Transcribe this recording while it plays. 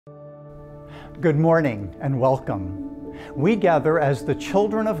Good morning and welcome. We gather as the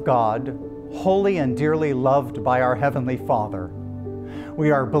children of God, holy and dearly loved by our Heavenly Father. We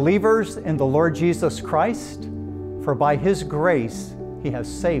are believers in the Lord Jesus Christ, for by His grace He has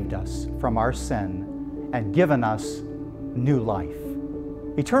saved us from our sin and given us new life,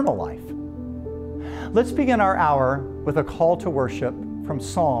 eternal life. Let's begin our hour with a call to worship from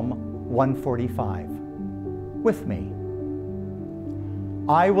Psalm 145. With me.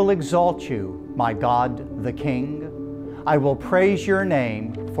 I will exalt you, my God the King. I will praise your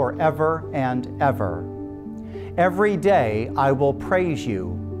name forever and ever. Every day I will praise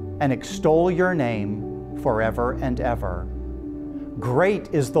you and extol your name forever and ever.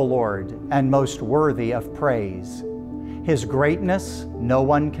 Great is the Lord and most worthy of praise. His greatness no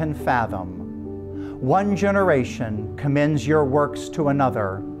one can fathom. One generation commends your works to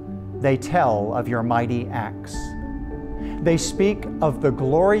another. They tell of your mighty acts. They speak of the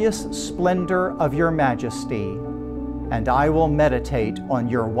glorious splendor of your majesty, and I will meditate on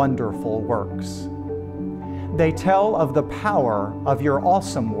your wonderful works. They tell of the power of your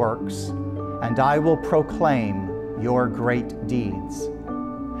awesome works, and I will proclaim your great deeds.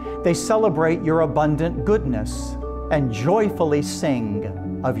 They celebrate your abundant goodness and joyfully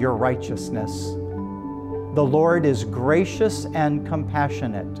sing of your righteousness. The Lord is gracious and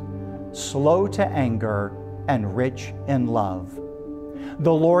compassionate, slow to anger, and rich in love.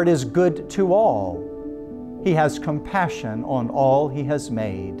 The Lord is good to all. He has compassion on all He has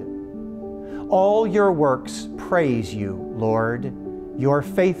made. All your works praise you, Lord. Your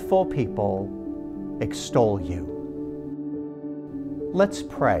faithful people extol you. Let's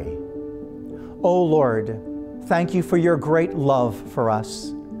pray. O Lord, thank you for your great love for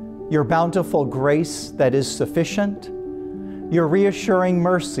us, your bountiful grace that is sufficient, your reassuring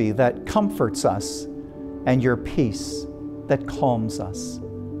mercy that comforts us, and your peace that calms us.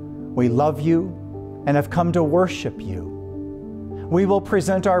 We love you and have come to worship you. We will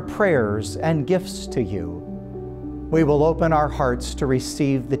present our prayers and gifts to you. We will open our hearts to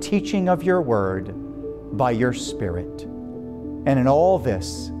receive the teaching of your word by your Spirit. And in all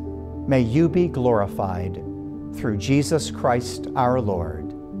this, may you be glorified through Jesus Christ our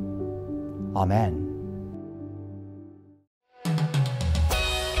Lord. Amen.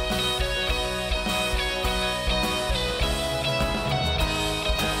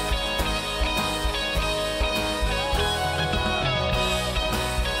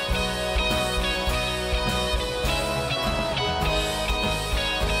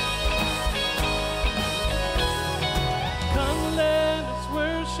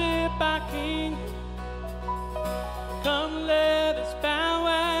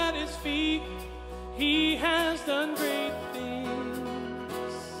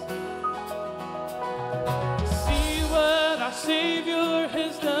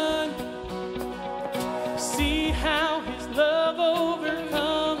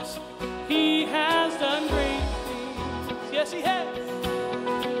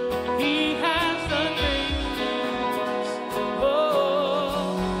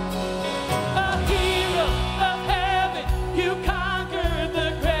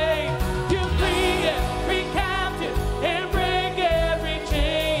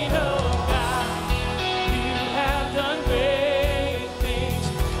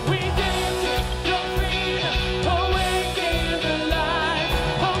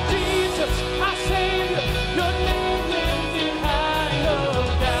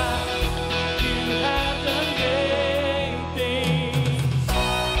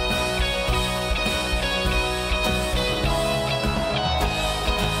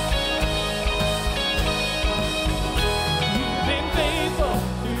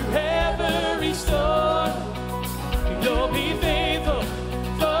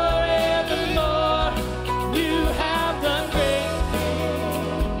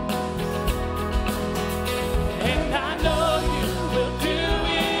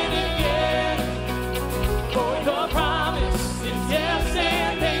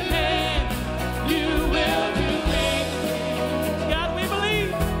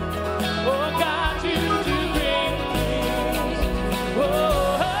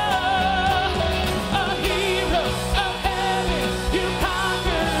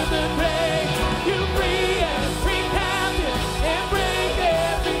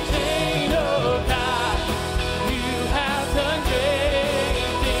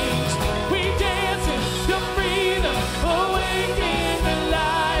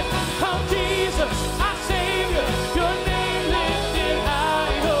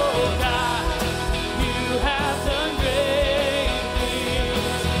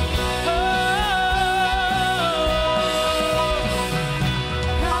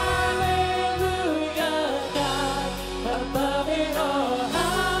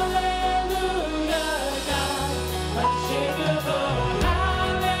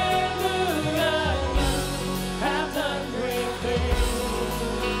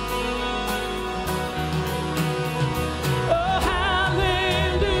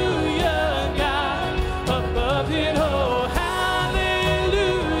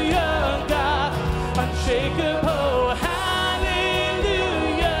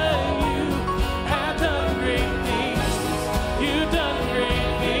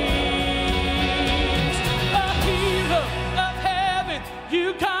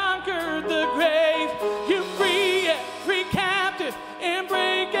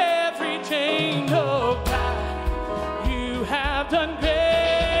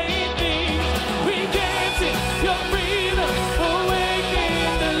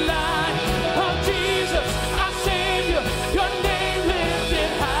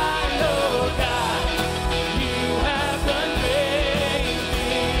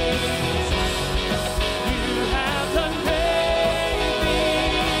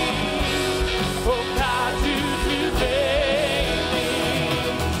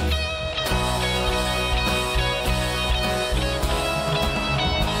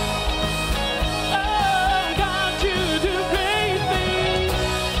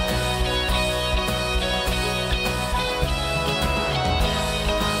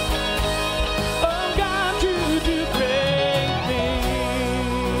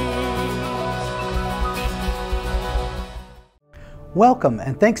 Welcome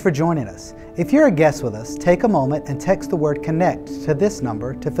and thanks for joining us. If you're a guest with us, take a moment and text the word CONNECT to this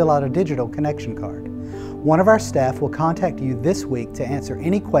number to fill out a digital connection card. One of our staff will contact you this week to answer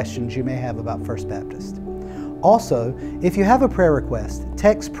any questions you may have about First Baptist. Also, if you have a prayer request,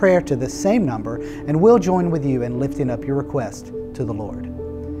 text prayer to this same number and we'll join with you in lifting up your request to the Lord.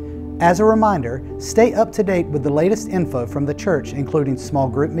 As a reminder, stay up to date with the latest info from the church, including small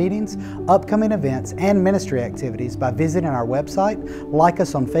group meetings, upcoming events, and ministry activities by visiting our website, like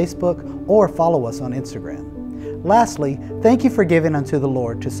us on Facebook, or follow us on Instagram. Lastly, thank you for giving unto the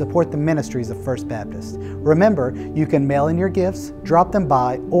Lord to support the ministries of First Baptist. Remember, you can mail in your gifts, drop them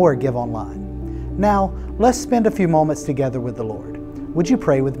by, or give online. Now, let's spend a few moments together with the Lord. Would you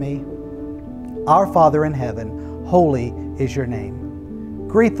pray with me? Our Father in heaven, holy is your name.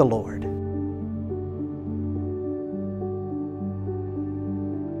 Greet the Lord.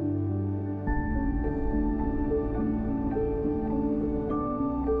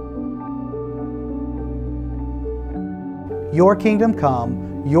 Your kingdom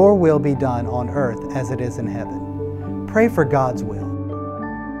come, your will be done on earth as it is in heaven. Pray for God's will.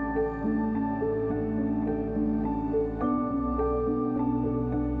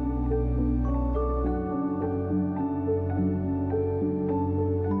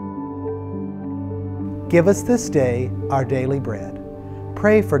 Give us this day our daily bread.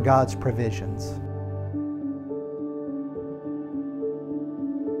 Pray for God's provisions.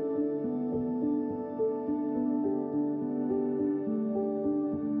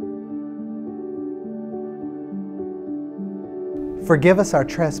 Forgive us our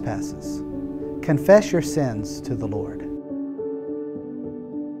trespasses. Confess your sins to the Lord.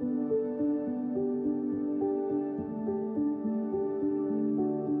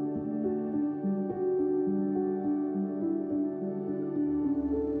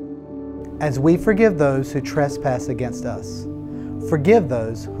 As we forgive those who trespass against us, forgive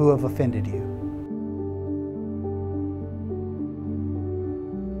those who have offended you.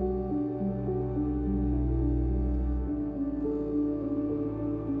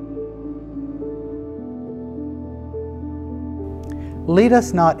 Lead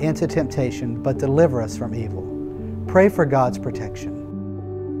us not into temptation, but deliver us from evil. Pray for God's protection.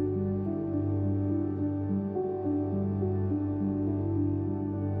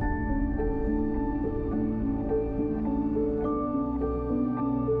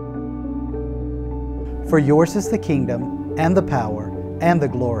 For yours is the kingdom, and the power, and the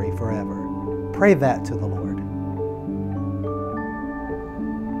glory forever. Pray that to the Lord.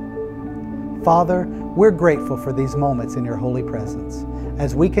 Father, we're grateful for these moments in your holy presence.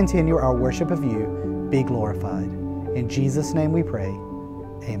 As we continue our worship of you, be glorified. In Jesus' name we pray,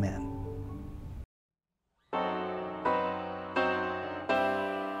 amen.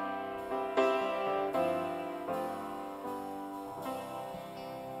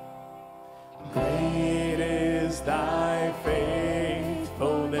 Thy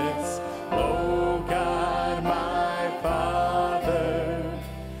faithfulness, O God, my Father.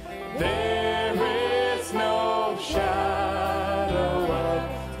 There is no shadow of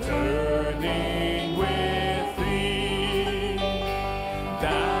turning with thee.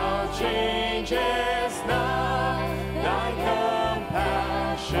 Thou changest not, thy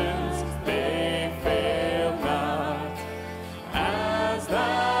compassions, they fail not. As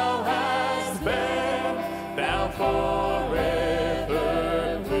thou hast been, thou forever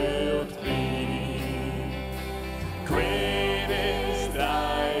wilt be. Great is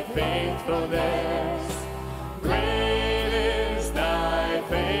thy faithfulness, great is thy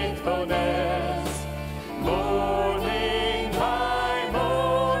faithfulness. Morning by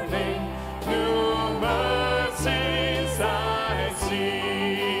morning, new mercies I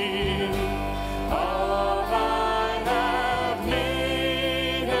see. All I have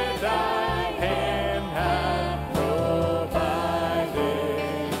needed, thy hand hath provided.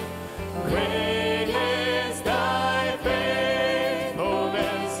 Great is thy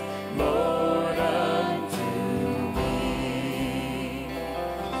faithfulness, morning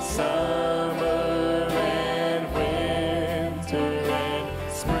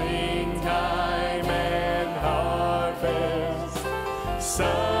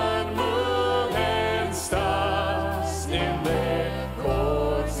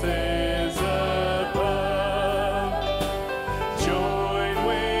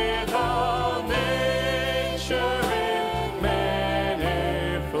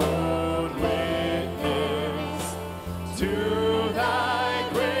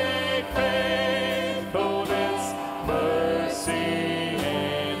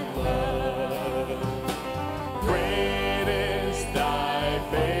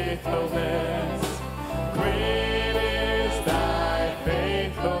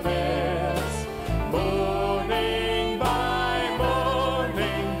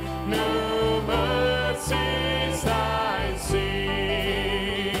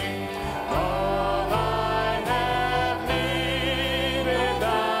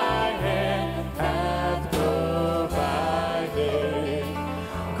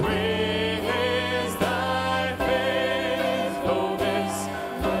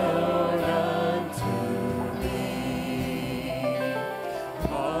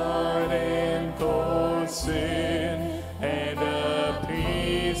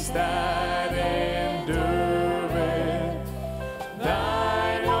that endureth,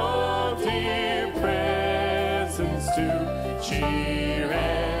 thine own dear presence to cheer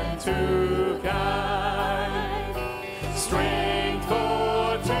and to guide, strength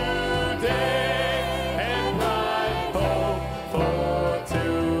for today and bright hope for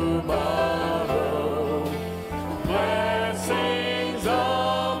tomorrow, blessings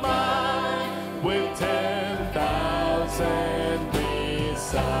all mine with 10,000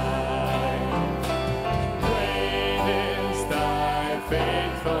 beside. Great is thy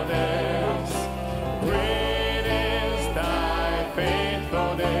faithfulness, great is thy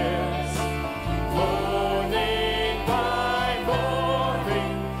faithfulness, morning by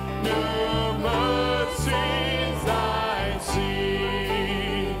morning, new mercies I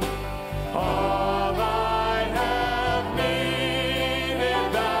see. All I have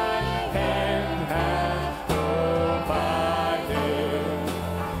needed, thy hand hath provided.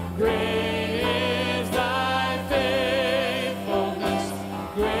 Great is thy faithfulness,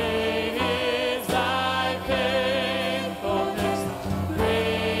 great is thy faithfulness,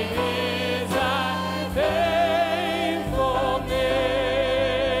 great is thy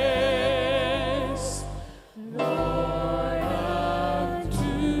faithfulness, Lord, unto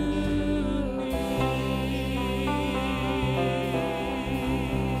me.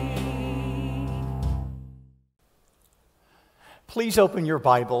 Please open your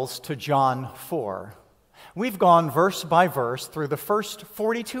Bibles to John 4. We've gone verse by verse through the first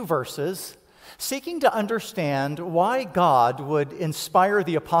 42 verses, seeking to understand why God would inspire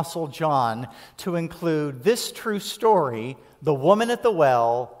the Apostle John to include this true story, the woman at the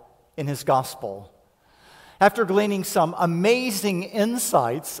well, in his gospel. After gleaning some amazing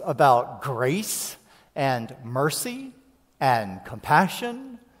insights about grace and mercy and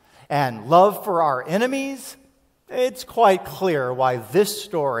compassion and love for our enemies, it's quite clear why this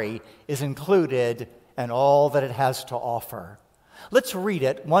story is included and all that it has to offer. Let's read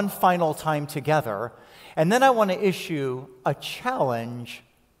it one final time together, and then I want to issue a challenge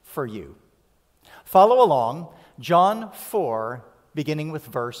for you. Follow along, John 4, beginning with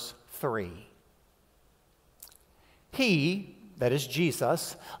verse 3. He, that is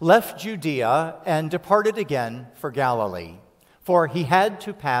Jesus, left Judea and departed again for Galilee, for he had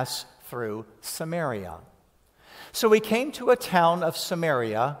to pass through Samaria. So he came to a town of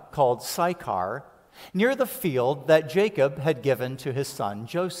Samaria called Sychar, near the field that Jacob had given to his son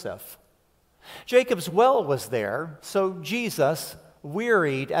Joseph. Jacob's well was there, so Jesus,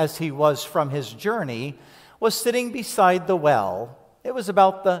 wearied as he was from his journey, was sitting beside the well. It was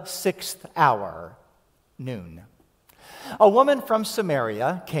about the 6th hour, noon. A woman from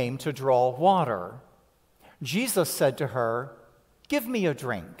Samaria came to draw water. Jesus said to her, "Give me a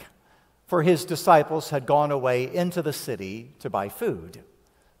drink," for his disciples had gone away into the city to buy food.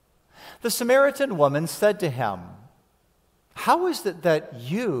 The Samaritan woman said to him, "How is it that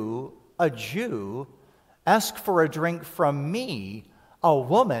you, a Jew, ask for a drink from me, a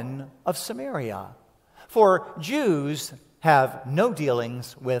woman of Samaria? For Jews have no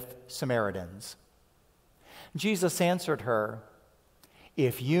dealings with Samaritans." Jesus answered her,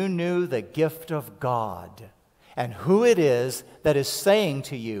 "If you knew the gift of God and who it is that is saying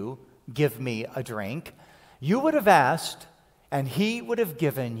to you, 'Give me a drink,' you would have asked, and he would have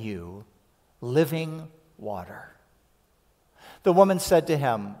given you living water." The woman said to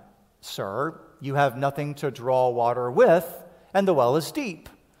him, "Sir, you have nothing to draw water with, and the well is deep.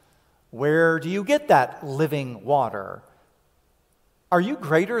 Where do you get that living water? Are you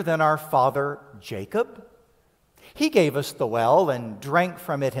greater than our father Jacob? He gave us the well and drank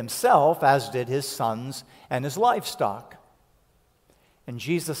from it himself, as did his sons and his livestock." And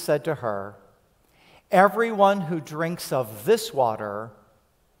Jesus said to her, "Everyone who drinks of this water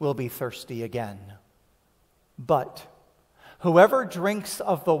will be thirsty again. But whoever drinks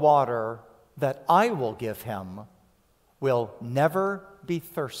of the water that I will give him will never be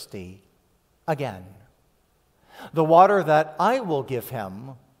thirsty again. The water that I will give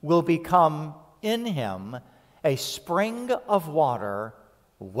him will become in him a spring of water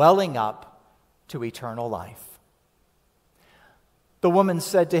welling up to eternal life." The woman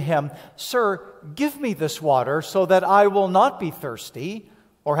said to him, "Sir, give me this water so that I will not be thirsty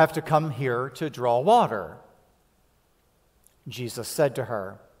or have to come here to draw water." Jesus said to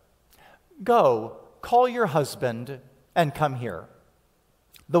her, "Go, call your husband and come here."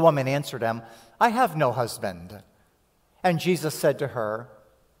 The woman answered him, "I have no husband." And Jesus said to her,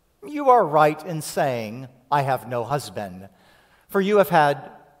 "You are right in saying, 'I have no husband,' for you have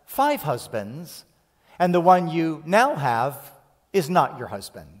had 5 husbands, and the one you now have is not your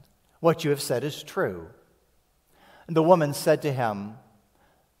husband. What you have said is true." And the woman said to him,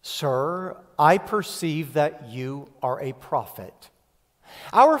 "Sir, I perceive that you are a prophet.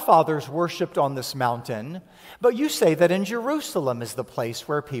 Our fathers worshipped on this mountain, but you say that in Jerusalem is the place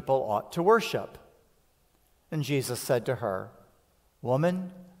where people ought to worship." And Jesus said to her,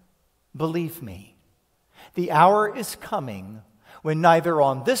 "Woman, believe me, the hour is coming when neither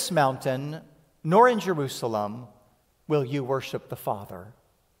on this mountain nor in Jerusalem will you worship the Father.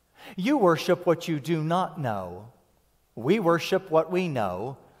 You worship what you do not know. We worship what we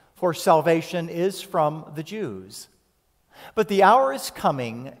know, for salvation is from the Jews. But the hour is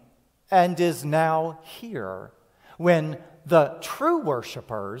coming and is now here when the true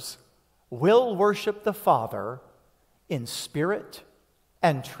worshipers will worship the Father in spirit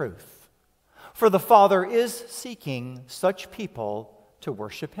and truth. For the Father is seeking such people to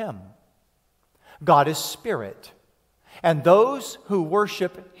worship him. God is spirit, and those who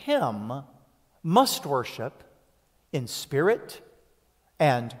worship him must worship in spirit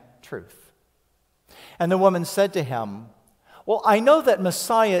and truth." And the woman said to him, "Well, I know that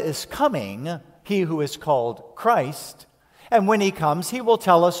Messiah is coming, he who is called Christ, and when he comes, he will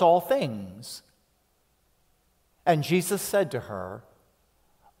tell us all things." And Jesus said to her,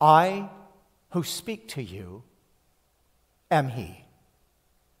 "I who speak to you am he."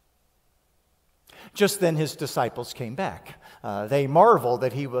 Just then his disciples came back. They marveled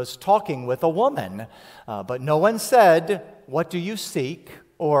that he was talking with a woman, but no one said, "What do you seek?"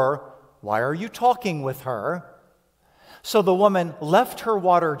 or "Why are you talking with her?" So the woman left her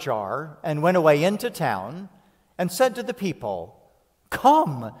water jar and went away into town and said to the people,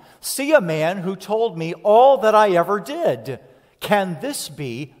 "Come, see a man who told me all that I ever did. Can this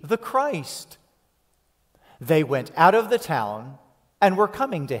be the Christ?" They went out of the town and were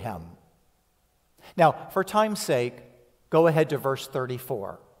coming to him. Now, for time's sake, go ahead to verse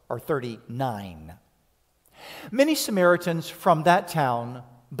 34 or 39. Many Samaritans from that town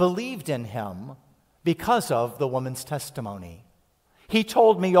believed in him because of the woman's testimony. "He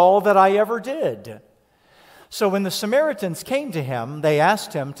told me all that I ever did." So when the Samaritans came to him, they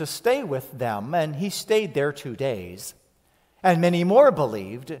asked him to stay with them, and he stayed there 2 days. And many more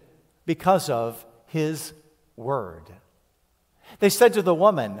believed because of his word. They said to the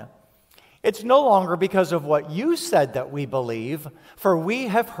woman, "It's no longer because of what you said that we believe, for we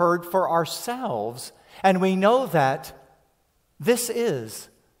have heard for ourselves, and we know that this is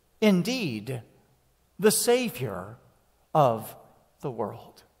indeed the Savior of the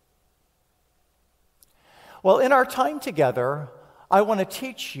world." Well, in our time together, I want to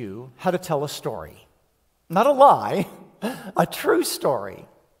teach you how to tell a story. Not a lie, a true story.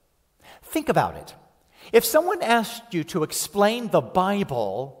 Think about it. If someone asked you to explain the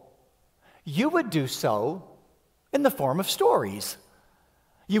Bible, you would do so in the form of stories.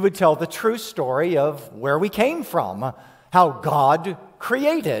 You would tell the true story of where we came from, how God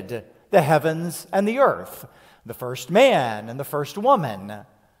created the heavens and the earth, the first man and the first woman.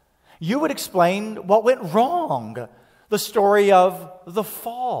 You would explain what went wrong, the story of the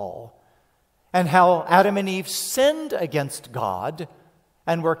fall, and how Adam and Eve sinned against God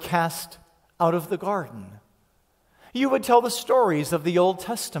and were cast out of the garden. You would tell the stories of the Old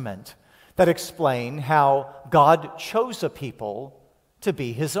Testament that explain how God chose a people to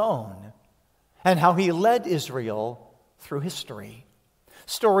be his own and how he led Israel through history.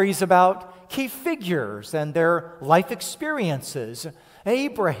 Stories about key figures and their life experiences: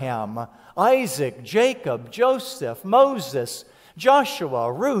 Abraham, Isaac, Jacob, Joseph, Moses,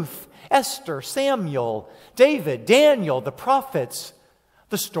 Joshua, Ruth, Esther, Samuel, David, Daniel, the prophets.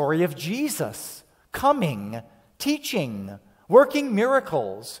 The story of Jesus coming, teaching, working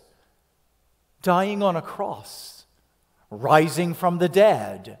miracles, dying on a cross, rising from the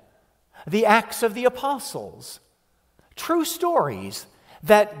dead, the Acts of the Apostles. True stories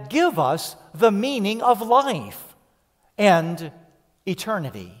that give us the meaning of life and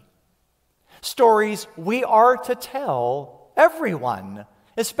eternity. Stories we are to tell everyone,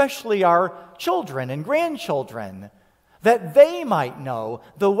 especially our children and grandchildren, that they might know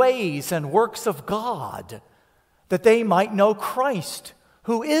the ways and works of God, that they might know Christ,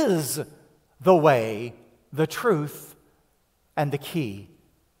 who is the way, the truth, and the key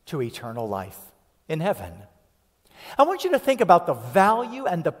to eternal life in heaven. I want you to think about the value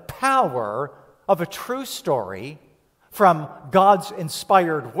and the power of a true story from God's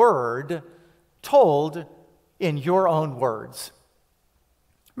inspired word told in your own words.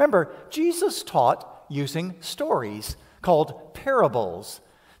 Remember, Jesus taught using stories called parables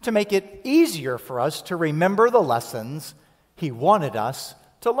to make it easier for us to remember the lessons he wanted us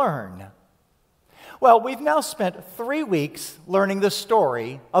to learn. Well, we've now spent 3 weeks learning the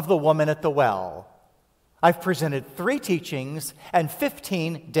story of the woman at the well. I've presented 3 teachings and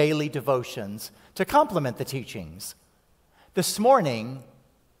 15 daily devotions to complement the teachings. This morning,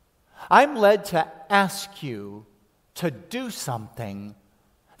 I'm led to ask you to do something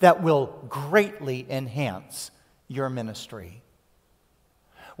that will greatly enhance your ministry.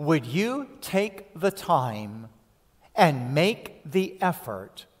 Would you take the time and make the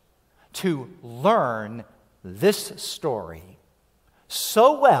effort to learn this story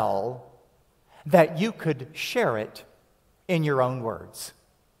so well that you could share it in your own words?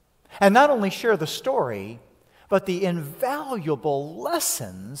 And not only share the story, but the invaluable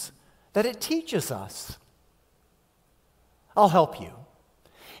lessons that it teaches us. I'll help you.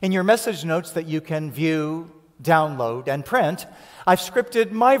 In your message notes that you can view, download, and print, I've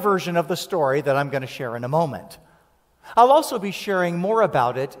scripted my version of the story that I'm going to share in a moment. I'll also be sharing more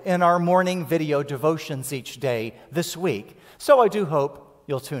about it in our morning video devotions each day this week, so I do hope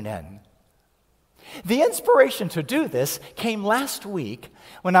you'll tune in. The inspiration to do this came last week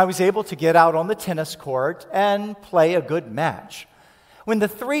when I was able to get out on the tennis court and play a good match. When the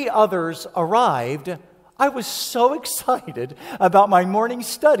 3 others arrived, I was so excited about my morning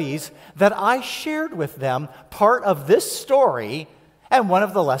studies that I shared with them part of this story and one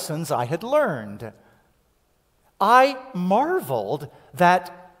of the lessons I had learned. I marveled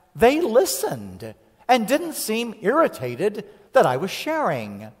that they listened and didn't seem irritated that I was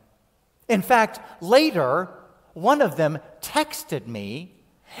sharing. In fact, later, one of them texted me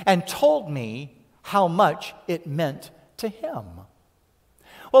and told me how much it meant to him.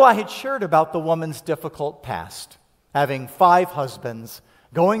 Well, I had shared about the woman's difficult past, having 5 husbands,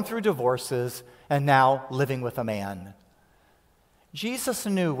 going through divorces, and now living with a man. Jesus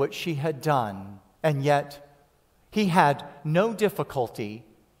knew what she had done, and yet he had no difficulty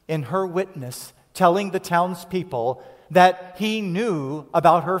in her witness telling the townspeople that he knew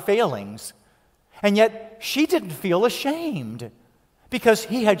about her failings. And yet she didn't feel ashamed because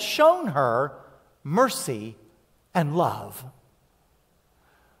he had shown her mercy and love.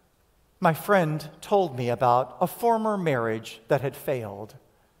 My friend told me about a former marriage that had failed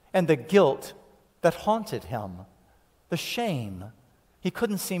and the guilt that haunted him, the shame he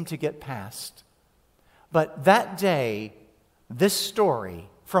couldn't seem to get past. But that day, this story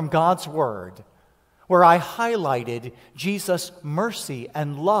from God's Word, where I highlighted Jesus' mercy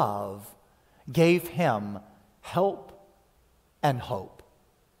and love, gave him help and hope.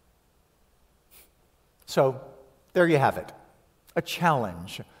 So, there you have it. A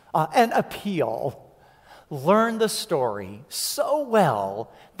challenge, an appeal. Learn the story so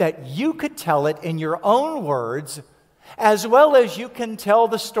well that you could tell it in your own words, as well as you can tell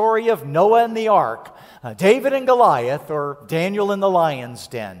the story of Noah and the ark, David and Goliath, or Daniel in the lion's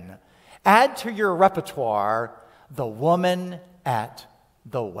den. Add to your repertoire the woman at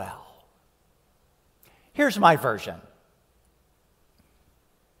the well. Here's my version.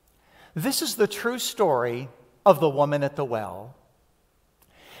 This is the true story of the woman at the well.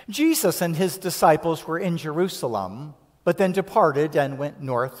 Jesus and his disciples were in Jerusalem, but then departed and went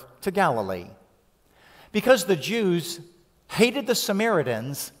north to Galilee. Because the Jews hated the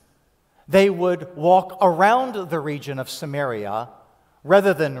Samaritans, they would walk around the region of Samaria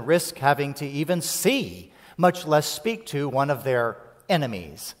rather than risk having to even see, much less speak to, one of their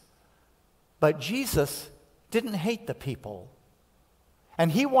enemies. But Jesus didn't hate the people,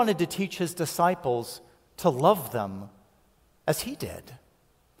 and he wanted to teach his disciples to love them as he did.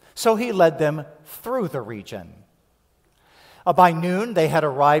 So he led them through the region. By noon, they had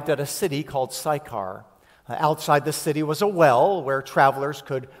arrived at a city called Sychar. Outside the city was a well where travelers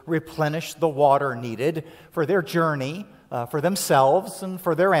could replenish the water needed for their journey, for themselves and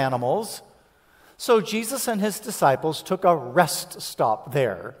for their animals. So Jesus and his disciples took a rest stop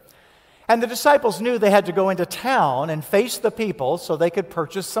there. And the disciples knew they had to go into town and face the people so they could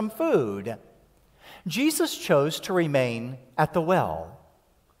purchase some food. Jesus chose to remain at the well.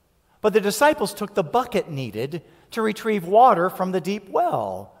 But the disciples took the bucket needed to retrieve water from the deep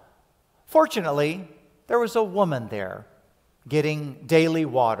well. Fortunately, there was a woman there getting daily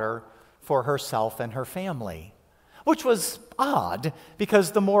water for herself and her family, which was odd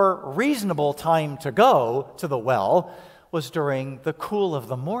because the more reasonable time to go to the well was during the cool of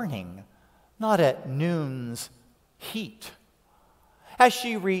the morning, not at noon's heat. As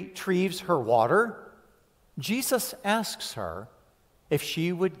she retrieves her water, Jesus asks her if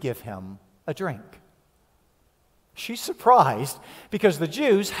she would give him a drink. She's surprised because the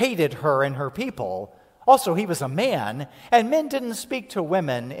Jews hated her and her people. Also, he was a man, and men didn't speak to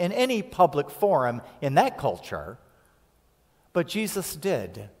women in any public forum in that culture. But Jesus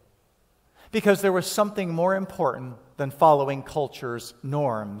did, because there was something more important than following culture's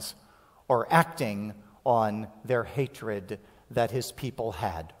norms or acting on their hatred that his people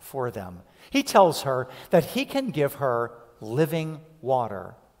had for them. He tells her that he can give her living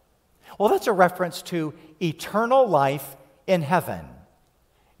water. Well, that's a reference to eternal life in heaven.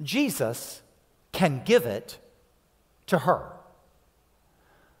 Jesus can give it to her.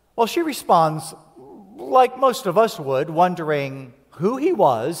 Well, she responds like most of us would, wondering who he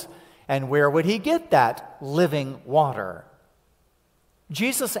was and where would he get that living water.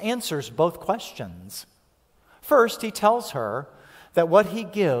 Jesus answers both questions. First, he tells her that what he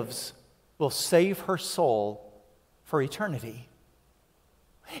gives will save her soul for eternity.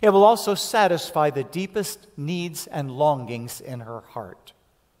 It will also satisfy the deepest needs and longings in her heart.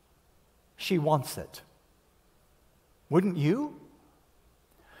 She wants it. Wouldn't you?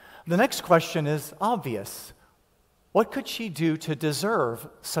 The next question is obvious. What could she do to deserve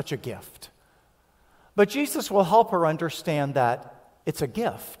such a gift? But Jesus will help her understand that it's a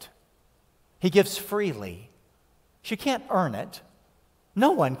gift. He gives freely. She can't earn it.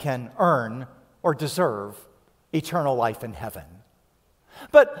 No one can earn or deserve eternal life in heaven.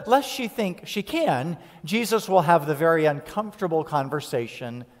 But lest she think she can, Jesus will have the very uncomfortable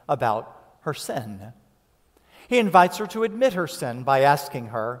conversation about her sin. He invites her to admit her sin by asking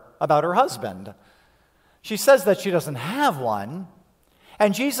her about her husband. She says that she doesn't have one,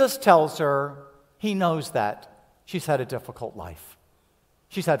 and Jesus tells her he knows that she's had a difficult life.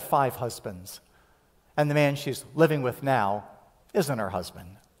 She's had 5 husbands, and the man she's living with now isn't her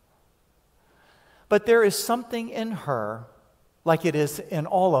husband. But there is something in her, like it is in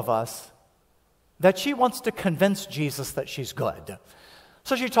all of us, that she wants to convince Jesus that she's good.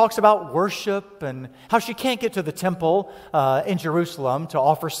 So she talks about worship and how she can't get to the temple in Jerusalem to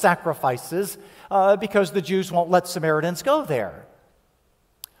offer sacrifices because the Jews won't let Samaritans go there.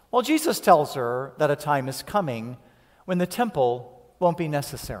 Well, Jesus tells her that a time is coming when the temple won't be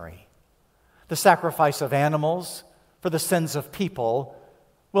necessary. The sacrifice of animals for the sins of people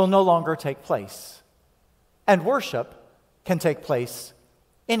will no longer take place. And worship can take place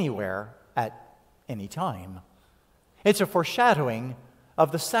anywhere at any time. It's a foreshadowing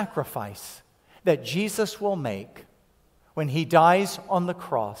of the sacrifice that Jesus will make when he dies on the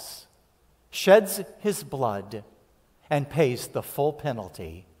cross, sheds his blood, and pays the full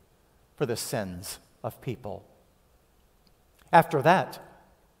penalty for the sins of people. After that,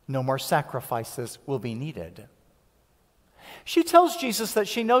 no more sacrifices will be needed. She tells Jesus that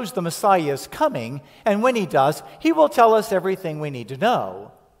she knows the Messiah is coming, and when he does, he will tell us everything we need to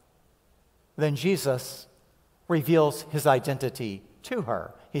know. Then Jesus reveals his identity to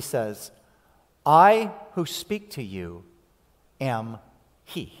her. He says, "I who speak to you am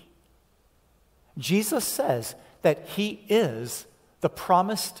he." Jesus says that he is the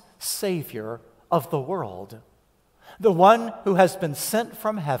promised Savior of the world, the one who has been sent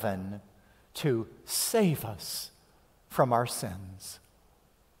from heaven to save us from our sins.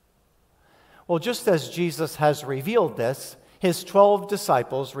 Well, just as Jesus has revealed this, his 12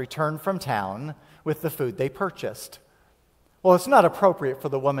 disciples return from town with the food they purchased. Well, it's not appropriate for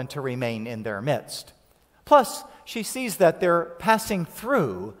the woman to remain in their midst. Plus, she sees that they're passing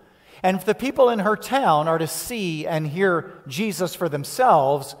through, and if the people in her town are to see and hear Jesus for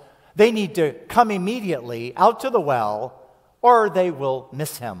themselves, they need to come immediately out to the well, or they will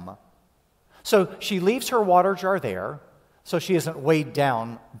miss him. So she leaves her water jar there, so she isn't weighed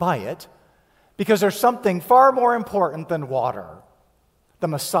down by it, because there's something far more important than water. The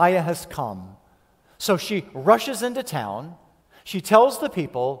Messiah has come. So she rushes into town. She tells the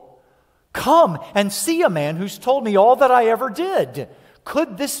people, "Come and see a man who's told me all that I ever did.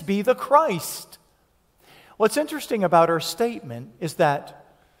 Could this be the Christ?" What's interesting about her statement is that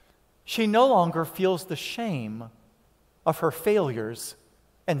she no longer feels the shame of her failures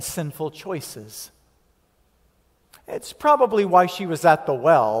and sinful choices. It's probably why she was at the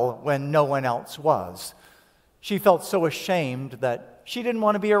well when no one else was. She felt so ashamed that she didn't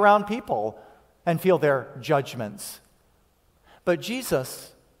want to be around people and feel their judgments. But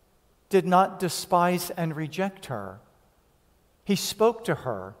Jesus did not despise and reject her. He spoke to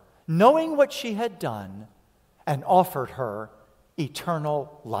her, knowing what she had done, and offered her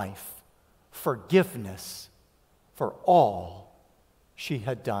eternal life, forgiveness for all she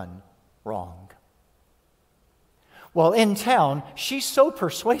had done wrong. Well, in town, she's so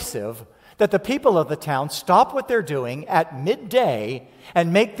persuasive that the people of the town stop what they're doing at midday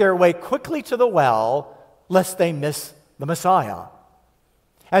and make their way quickly to the well, lest they miss the Messiah.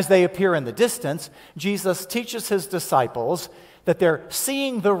 As they appear in the distance, Jesus teaches his disciples that they're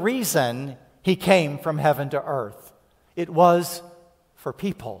seeing the reason he came from heaven to earth. It was for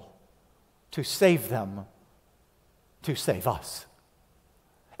people, to save them, to save us.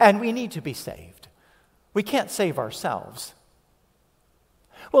 And we need to be saved. We can't save ourselves.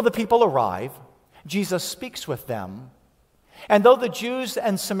 Well, the people arrive. Jesus speaks with them. And though the Jews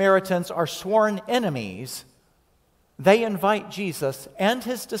and Samaritans are sworn enemies, they invite Jesus and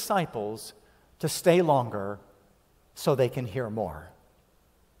his disciples to stay longer so they can hear more.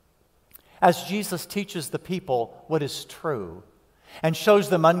 As Jesus teaches the people what is true and shows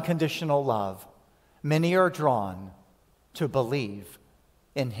them unconditional love, many are drawn to believe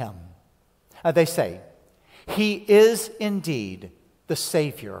in him. They say, he is indeed the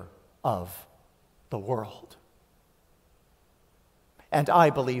Savior of the world. And I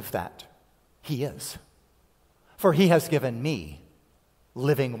believe that he is. For he has given me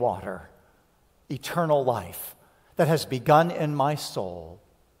living water, eternal life that has begun in my soul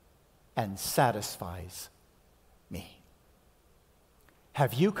and satisfies me.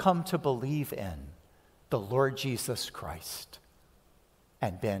 Have you come to believe in the Lord Jesus Christ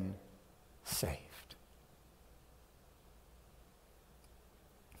and been saved?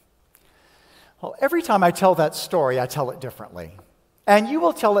 Well, every time I tell that story, I tell it differently. And you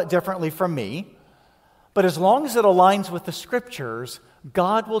will tell it differently from me. But as long as it aligns with the Scriptures,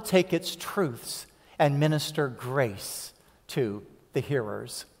 God will take its truths and minister grace to the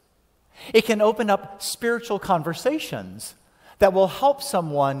hearers. It can open up spiritual conversations that will help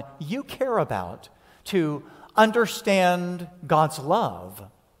someone you care about to understand God's love,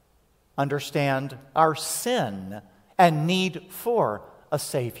 understand our sin and need for a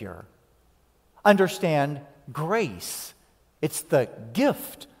Savior, understand grace. It's the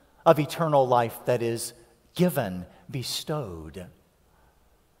gift of eternal life that is given, bestowed.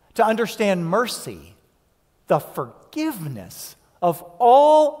 To understand mercy, the forgiveness of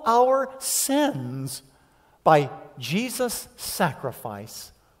all our sins by Jesus'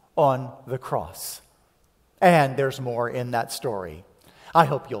 sacrifice on the cross. And there's more in that story. I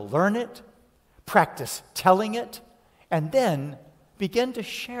hope you'll learn it, practice telling it, and then begin to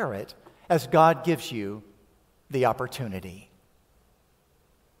share it as God gives you the opportunity.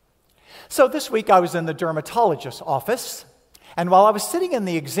 So this week I was in the dermatologist's office, and while I was sitting in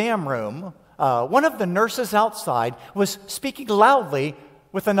the exam room, one of the nurses outside was speaking loudly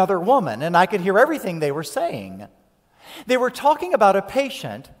with another woman, and I could hear everything they were saying. They were talking about a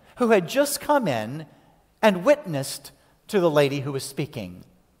patient who had just come in and witnessed to the lady who was speaking.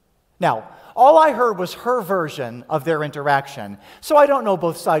 Now, all I heard was her version of their interaction, so I don't know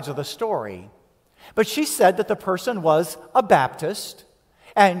both sides of the story. But she said that the person was a Baptist,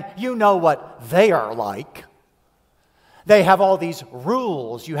 and you know what they are like. They have all these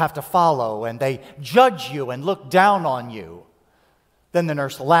rules you have to follow, and they judge you and look down on you. Then the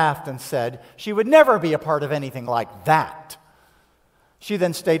nurse laughed and said she would never be a part of anything like that. She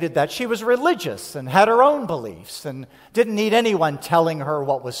then stated that she was religious and had her own beliefs and didn't need anyone telling her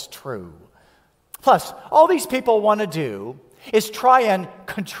what was true. Plus, all these people want to do is try and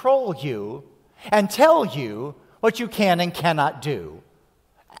control you and tell you what you can and cannot do.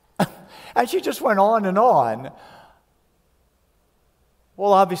 And she just went on and on.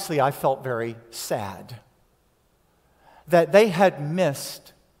 Well, obviously, I felt very sad that they had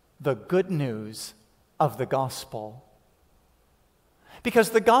missed the good news of the gospel. Because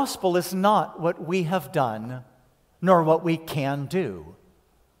the gospel is not what we have done, nor what we can do.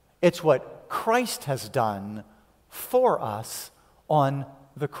 It's what Christ has done for us on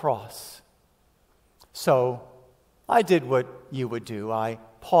the cross. So I did what you would do. I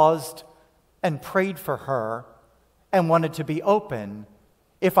paused and prayed for her and wanted to be open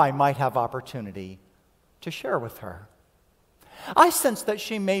if I might have opportunity to share with her. I sensed that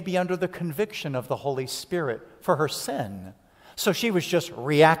she may be under the conviction of the Holy Spirit for her sin, so she was just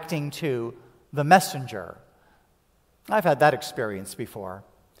reacting to the messenger. I've had that experience before.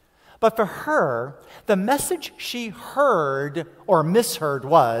 But for her, the message she heard or misheard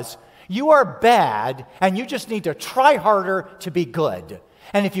was, you are bad and you just need to try harder to be good.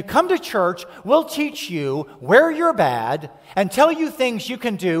 And if you come to church, we'll teach you where you're bad and tell you things you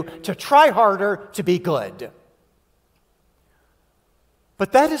can do to try harder to be good.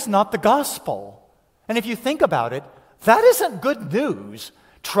 But that is not the gospel. And if you think about it, that isn't good news.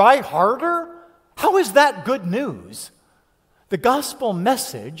 Try harder? How is that good news? The gospel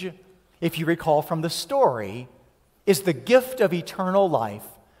message, if you recall from the story, is the gift of eternal life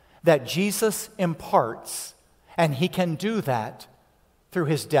that Jesus imparts, and he can do that through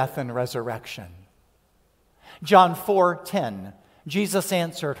his death and resurrection. John 4:10, Jesus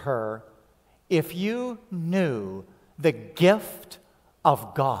answered her, if you knew the gift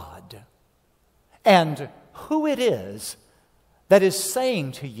of God and who it is that is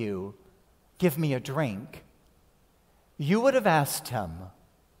saying to you, give me a drink, you would have asked him,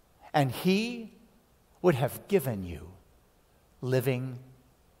 and he would have given you living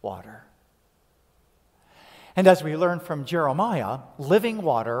water. And as we learn from Jeremiah, living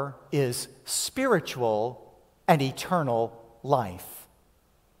water is spiritual and eternal life.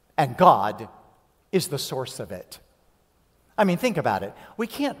 And God is the source of it. I mean, think about it. We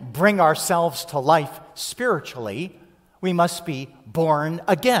can't bring ourselves to life spiritually. We must be born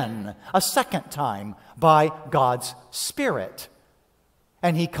again, a second time, by God's Spirit.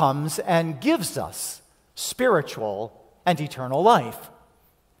 And He comes and gives us spiritual and eternal life.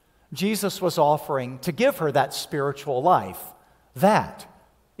 Jesus was offering to give her that spiritual life. That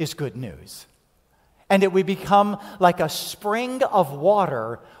is good news. And it would become like a spring of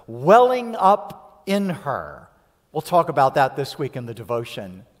water welling up in her. We'll talk about that this week in the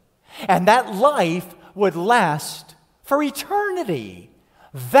devotion. And that life would last for eternity.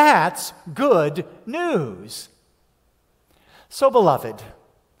 That's good news. So, beloved,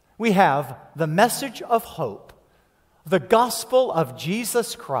 we have the message of hope, the gospel of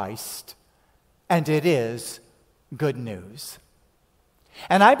Jesus Christ, and it is good news.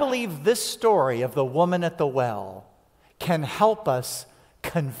 And I believe this story of the woman at the well can help us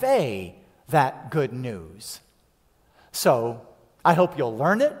convey that good news. So, I hope you'll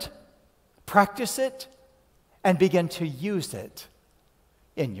learn it, practice it, and begin to use it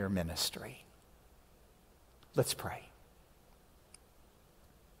in your ministry. Let's pray.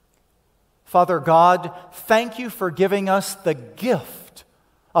 Father God, thank you for giving us the gift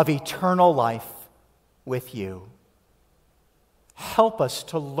of eternal life with you. Help us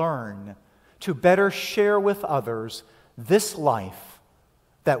to learn to better share with others this life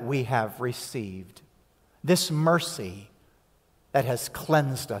that we have received, this mercy that has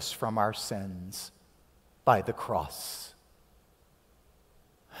cleansed us from our sins by the cross.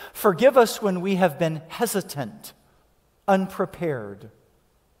 Forgive us when we have been hesitant, unprepared,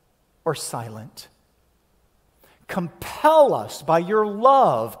 or silent. Compel us by your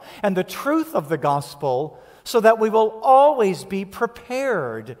love and the truth of the gospel so that we will always be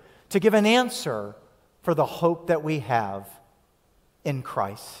prepared to give an answer for the hope that we have in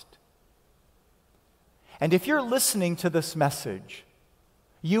Christ. And if you're listening to this message,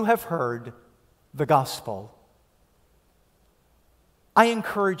 you have heard the gospel. I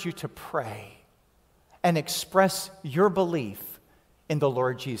encourage you to pray and express your belief in the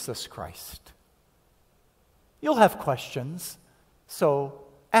Lord Jesus Christ. You'll have questions, so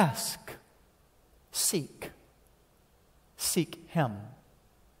ask, seek Him.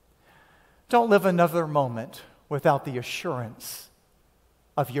 Don't live another moment without the assurance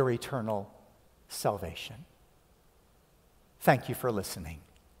of your eternal salvation. Thank you for listening.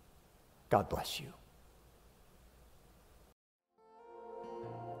 God bless you.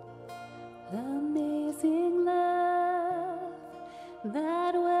 Amazing love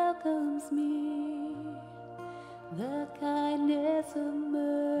that welcomes me, the kindness of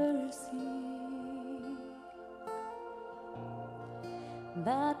mercy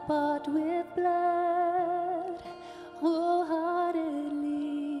that bought with blood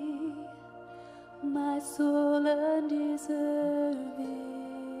wholeheartedly my soul undeserving.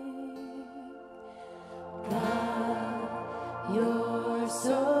 God, you're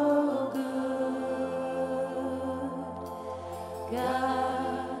so good.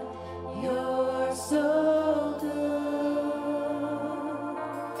 God, you're so good.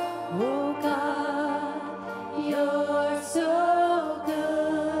 Oh God, you're so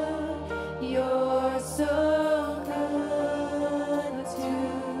good. You're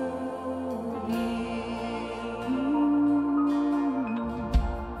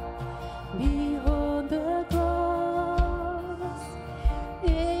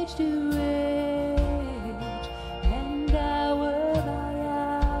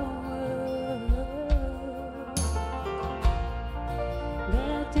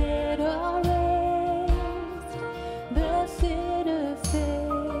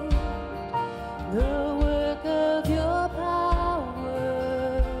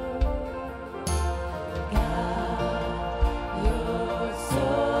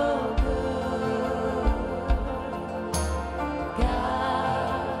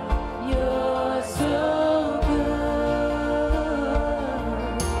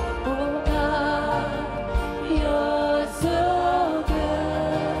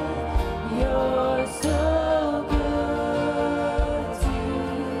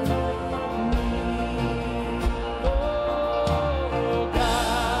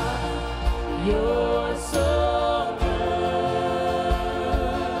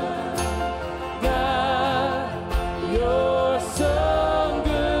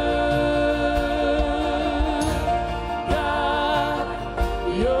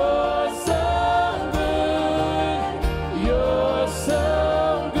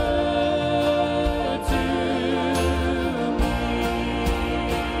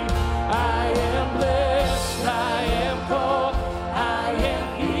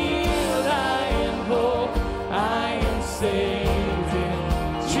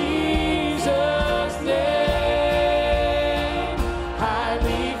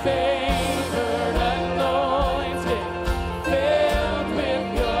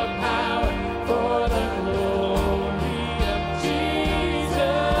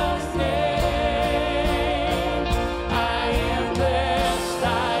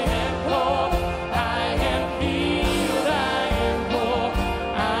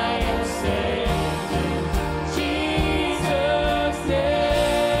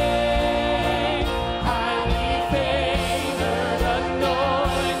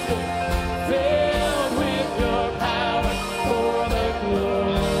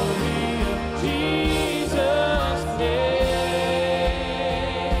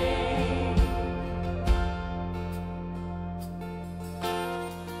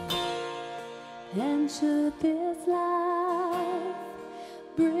This life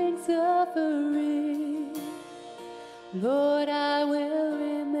brings suffering, Lord, I will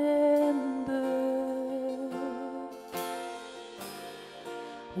remember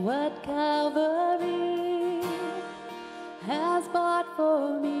what Calvary has bought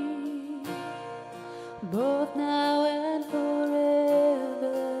for me, both now and forever.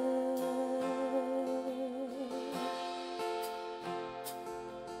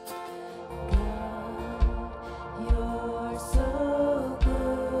 God, you're so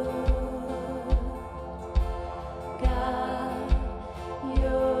good. God,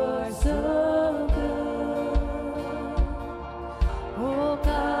 you're so good. Oh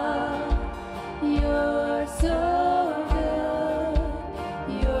God, you're so good.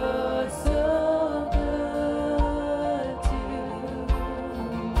 You're so good to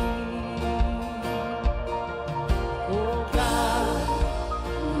me. Oh God,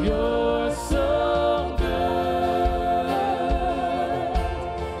 you're so good.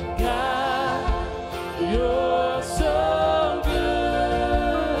 God, you're so good.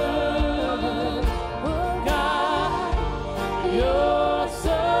 Oh God, you're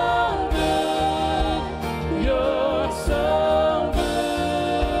so good. You're so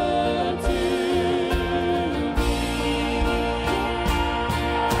good to me.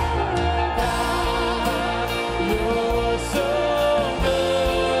 God, you're so good.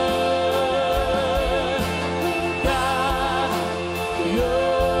 God,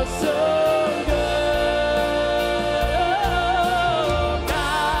 you're so good.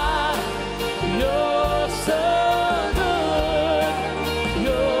 God, you're so good.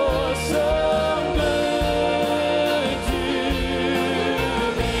 You're so good to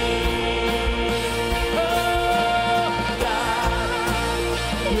me. Oh, God,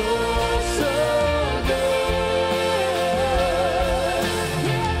 you're so good.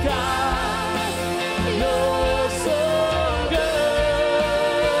 God, you're so good.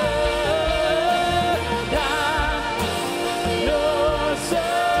 God, you're so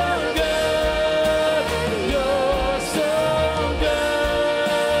good. You're so good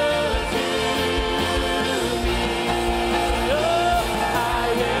to me. Oh, I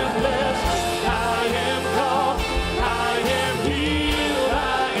am blessed. I am called. I am healed.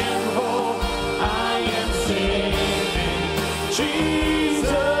 I am whole. I am saved in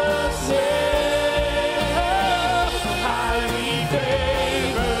Jesus' name. Highly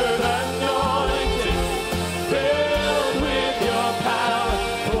favored, anointed, filled with your power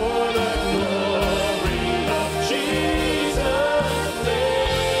for the glory of Jesus'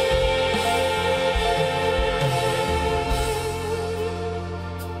 name.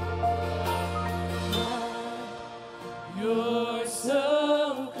 You're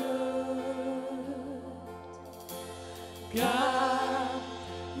so good. God,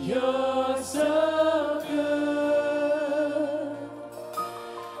 you're so good.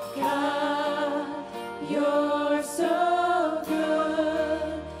 God, you're